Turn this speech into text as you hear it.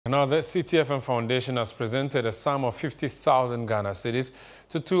Now, the Citi FM Foundation has presented a sum of 50,000 Ghana cedis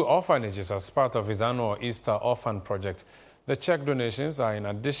to 2 orphanages as part of its annual Easter Orphan Project. The check donations are in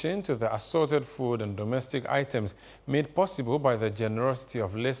addition to the assorted food and domestic items made possible by the generosity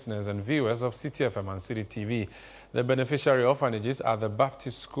of listeners and viewers of Citi FM and Citi TV. The beneficiary orphanages are the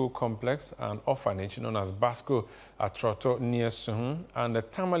Baptist School Complex, an orphanage known as Basco at Troto near Suhun, and the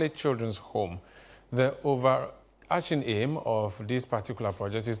Tamale Children's Home. The overarching aim of this particular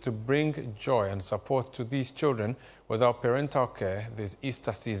project is to bring joy and support to these children without parental care this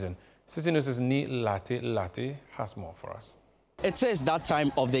Easter season. Citi News' Ni Lati has more for us. It is that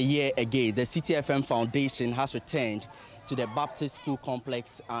time of the year again. The Citi FM Foundation has returned to the Baptist School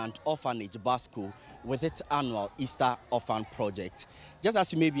Complex and Orphanage Basco with its annual Easter Orphan Project. Just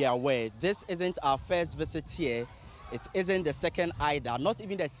as you may be aware, this isn't our first visit here. It isn't the second either, not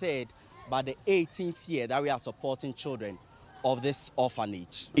even the third, but the 18th year that we are supporting children of this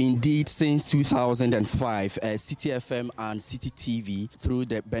orphanage. Indeed, since 2005, Citi FM and Citi TV, through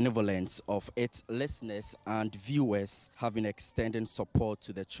the benevolence of its listeners and viewers, have been extending support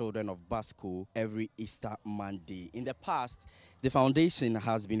to the children of Basco every Easter Monday. In the past, the foundation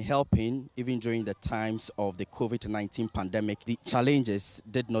has been helping even during the times of the COVID-19 pandemic. The challenges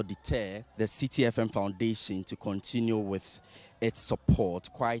did not deter the Citi FM Foundation to continue with its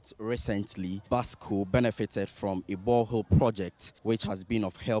support. Quite recently, Basco benefited from a borehole project which has been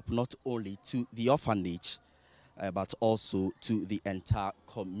of help not only to the orphanage but also to the entire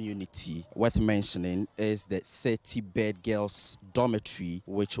community. Worth mentioning is the 30-bed girls' dormitory,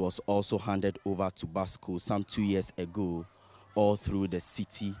 which was also handed over to Basco some 2 years ago, all through the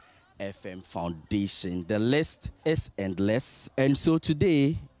Citi FM Foundation. The list is endless, and so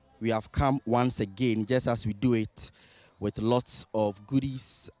today we have come once again, just as we do it, with lots of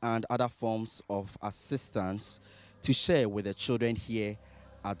goodies and other forms of assistance to share with the children here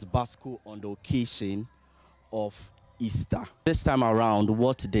at Basco on the occasion of Easter. This time around,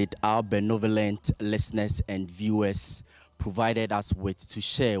 what did our benevolent listeners and viewers provided us with to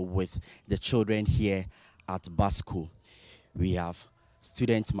share with the children here at Basco? We have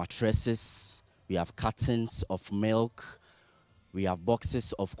student mattresses, we have cartons of milk, we have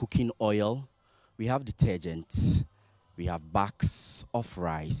boxes of cooking oil, we have detergents, we have bags of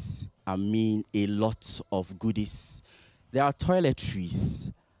rice. I mean, a lot of goodies. There are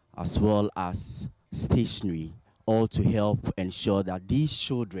toiletries as well as stationery, all to help ensure that these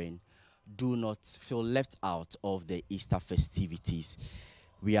children do not feel left out of the Easter festivities.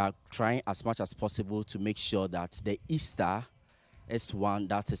 We are trying as much as possible to make sure that the Easter is one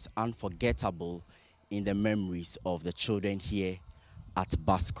that is unforgettable in the memories of the children here at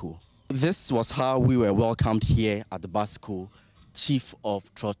Basco. This was how we were welcomed here at Basco. Chief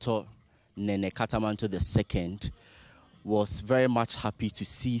of Troto, Nene Katamanto II, was very much happy to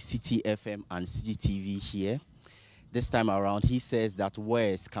see Citi FM and Citi TV here. This time around, he says that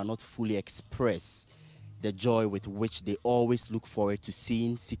words cannot fully express the joy with which they always look forward to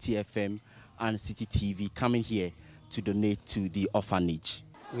seeing Citi FM and Citi TV coming here to donate to the orphanage.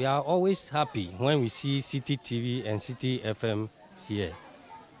 We are always happy when we see Citi TV and Citi FM here.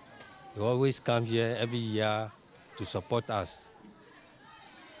 They always come here every year to support us.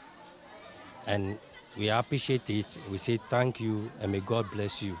 And we appreciate it. We say thank you and may God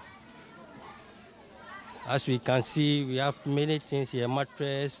bless you. As we can see, we have many things here,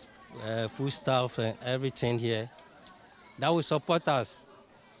 mattress, food stuff and everything here that will support us.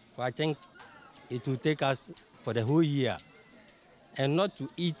 So I think it will take us for the whole year, and not to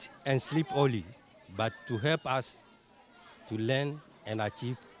eat and sleep only, but to help us to learn and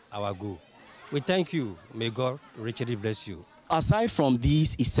achieve our goal. We thank you. May God richly bless you. Aside from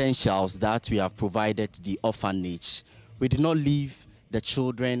these essentials that we have provided to the orphanage, we did not leave the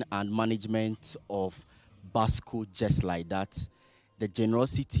children and management of Basco just like that. The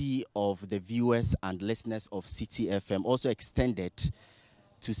generosity of the viewers and listeners of Citi FM also extended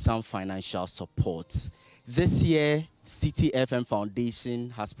to some financial support. This year, Citi FM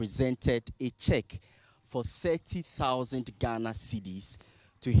Foundation has presented a check for 30,000 Ghana cedis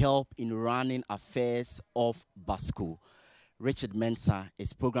to help in running affairs of Basco. Richard Mensah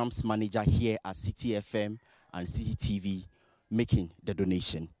is programs manager here at Citi FM and Citi TV, making the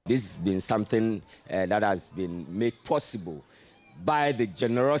donation. This has been something that has been made possible by the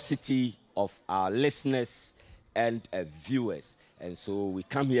generosity of our listeners and viewers. And so we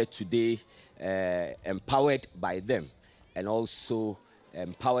come here today empowered by them and also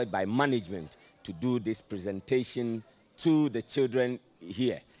empowered by management to do this presentation to the children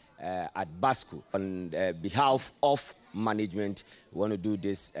here at Basco. On behalf of management, we want to do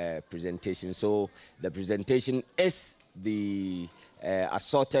this presentation. So the presentation is the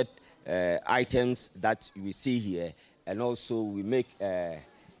assorted items that we see here, and also we make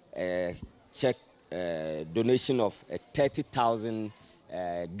a check donation of 30,000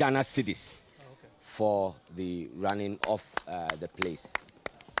 Ghana cedis for the running of the place.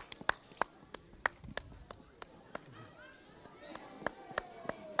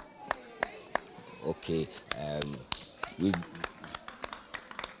 Okay, and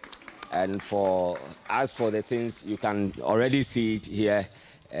as for the things, you can already see it here,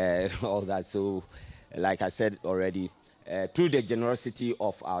 all that. So, like I said already, through the generosity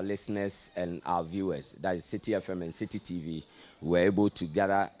of our listeners and our viewers, that is Citi FM and Citi TV, we were able to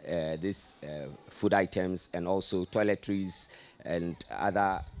gather these food items and also toiletries and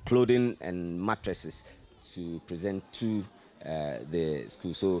other clothing and mattresses to present to the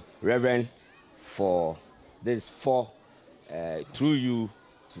school. So, Reverend, for this through you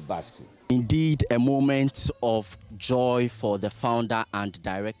to Basco. Indeed, a moment of joy for the founder and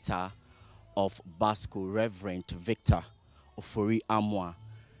director of Basco, Reverend Victor Ofori Amwa.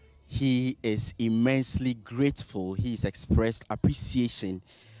 He is immensely grateful. He's expressed appreciation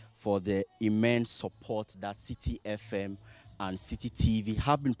for the immense support that Citi FM and Citi TV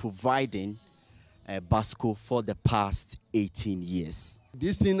have been providing Basco for the past 18 years.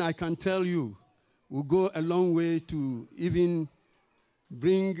 This thing I can tell you will go a long way to even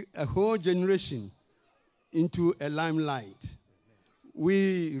bring a whole generation into a limelight.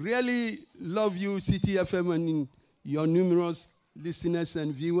 We really love you, Citi FM, and your numerous listeners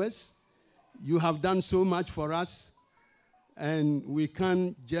and viewers. You have done so much for us, and we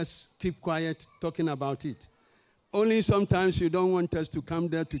can't just keep quiet talking about it. Only sometimes you don't want us to come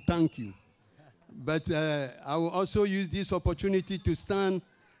there to thank you. But I will also use this opportunity to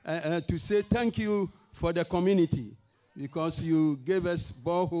to say thank you for the community, because you gave us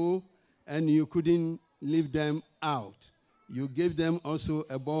borehole and you couldn't leave them out. You gave them also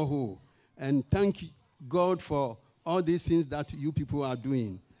a borehole. And thank God for all these things that you people are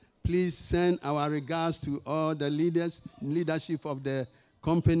doing. Please send our regards to all the leadership of the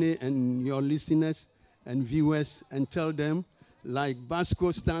company and your listeners and viewers, and tell them, like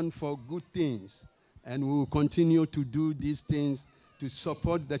Basco stand for good things, and we will continue to do these things to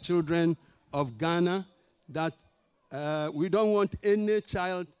support the children of Ghana, that we don't want any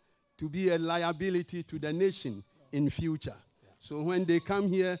child to be a liability to the nation in future. So when they come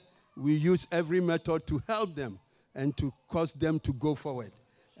here, we use every method to help them and to cause them to go forward.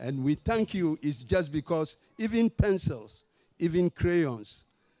 And we thank you. It's just because even pencils, even crayons,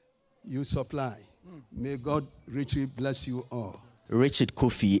 you supply. May God richly bless you all. Richard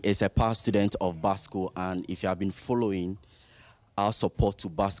Kofi is a past student of Basco, and if you have been following our support to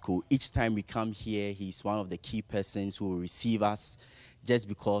Basco, each time we come here, he's one of the key persons who will receive us just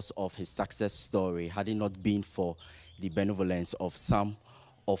because of his success story. Had it not been for the benevolence of some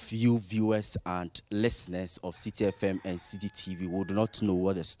of you viewers and listeners of Citi FM and Citi TV, we would not know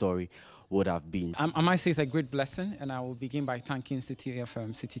what the story would have been. I might say it's a great blessing, and I will begin by thanking Citi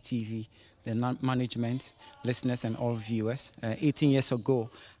FM, Citi TV, the management, listeners, and all viewers. 18 years ago,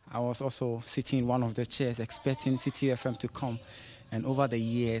 I was also sitting in one of the chairs expecting Citi FM to come. And over the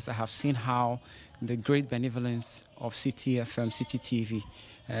years, I have seen how the great benevolence of Citi FM, Citi TV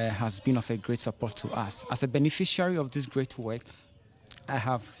has been of a great support to us. As a beneficiary of this great work, I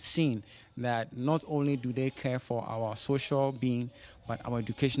have seen that not only do they care for our social being, but our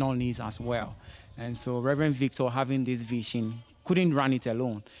educational needs as well. And so Reverend Victor, having this vision, couldn't run it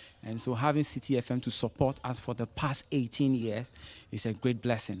alone. And so having Citi FM to support us for the past 18 years is a great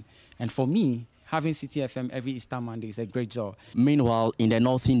blessing. And for me, having Citi FM every Easter Monday is a great joy. Meanwhile, in the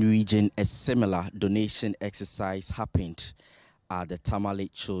northern region, a similar donation exercise happened at the Tamale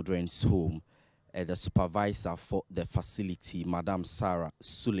Children's Home. The supervisor for the facility, Madam Sarah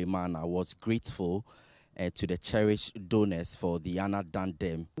Suleimana, was grateful to the cherished donors for the honor done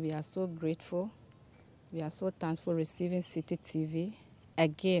them. We are so grateful. We are so thankful for receiving Citi TV.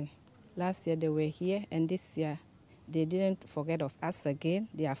 Again, last year they were here, and this year they didn't forget of us again.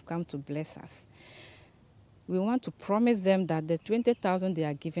 They have come to bless us. We want to promise them that the 20,000 they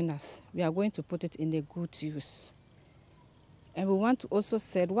are giving us, we are going to put it in a good use. And we want to also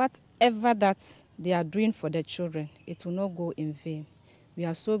say whatever that they are doing for the children, it will not go in vain. We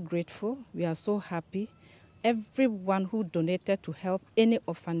are so grateful. We are so happy. Everyone who donated to help any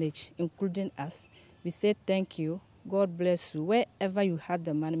orphanage, including us, we say thank you. God bless you. Wherever you had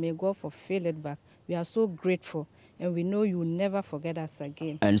the money, may God fulfill it back. We are so grateful, and we know you will never forget us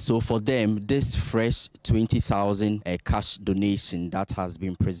again. And so for them, this fresh 20,000 cash donation that has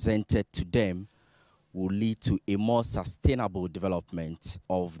been presented to them will lead to a more sustainable development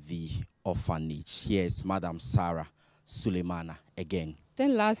of the orphanage. Here's Madam Sarah Suleimana again.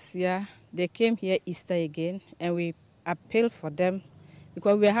 Then last year, they came here Easter again, and we appealed for them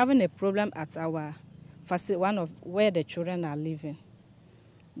because we are having a problem at our facility, one of where the children are living.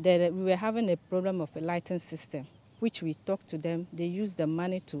 We were having a problem of a lighting system, which we talked to them. They used the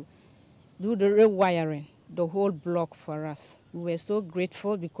money to do the rewiring, the whole block for us. We were so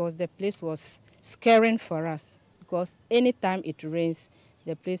grateful because the place was scaring for us, because anytime it rains,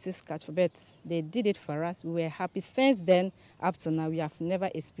 the places catch. But they did it for us. We were happy. Since then, up to now, we have never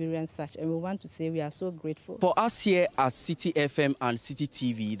experienced such, and we want to say we are so grateful. For us here at Citi FM and Citi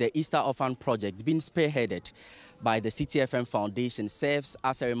TV, the Easter Orphan Project, being spearheaded by the Citi FM Foundation, serves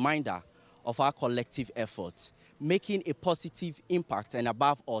as a reminder of our collective efforts, making a positive impact and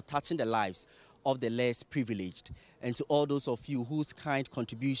above all, touching the lives of the less privileged. And to all those of you whose kind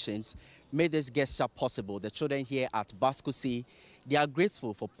contributions made this gesture possible, the children here at Basco say they are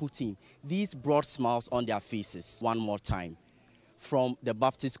grateful for putting these broad smiles on their faces. One more time, from the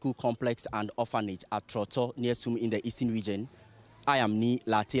Baptist School Complex and Orphanage at Troto, near Sum in the Eastern Region, I am Ni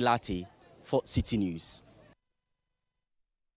Latte for Citi News.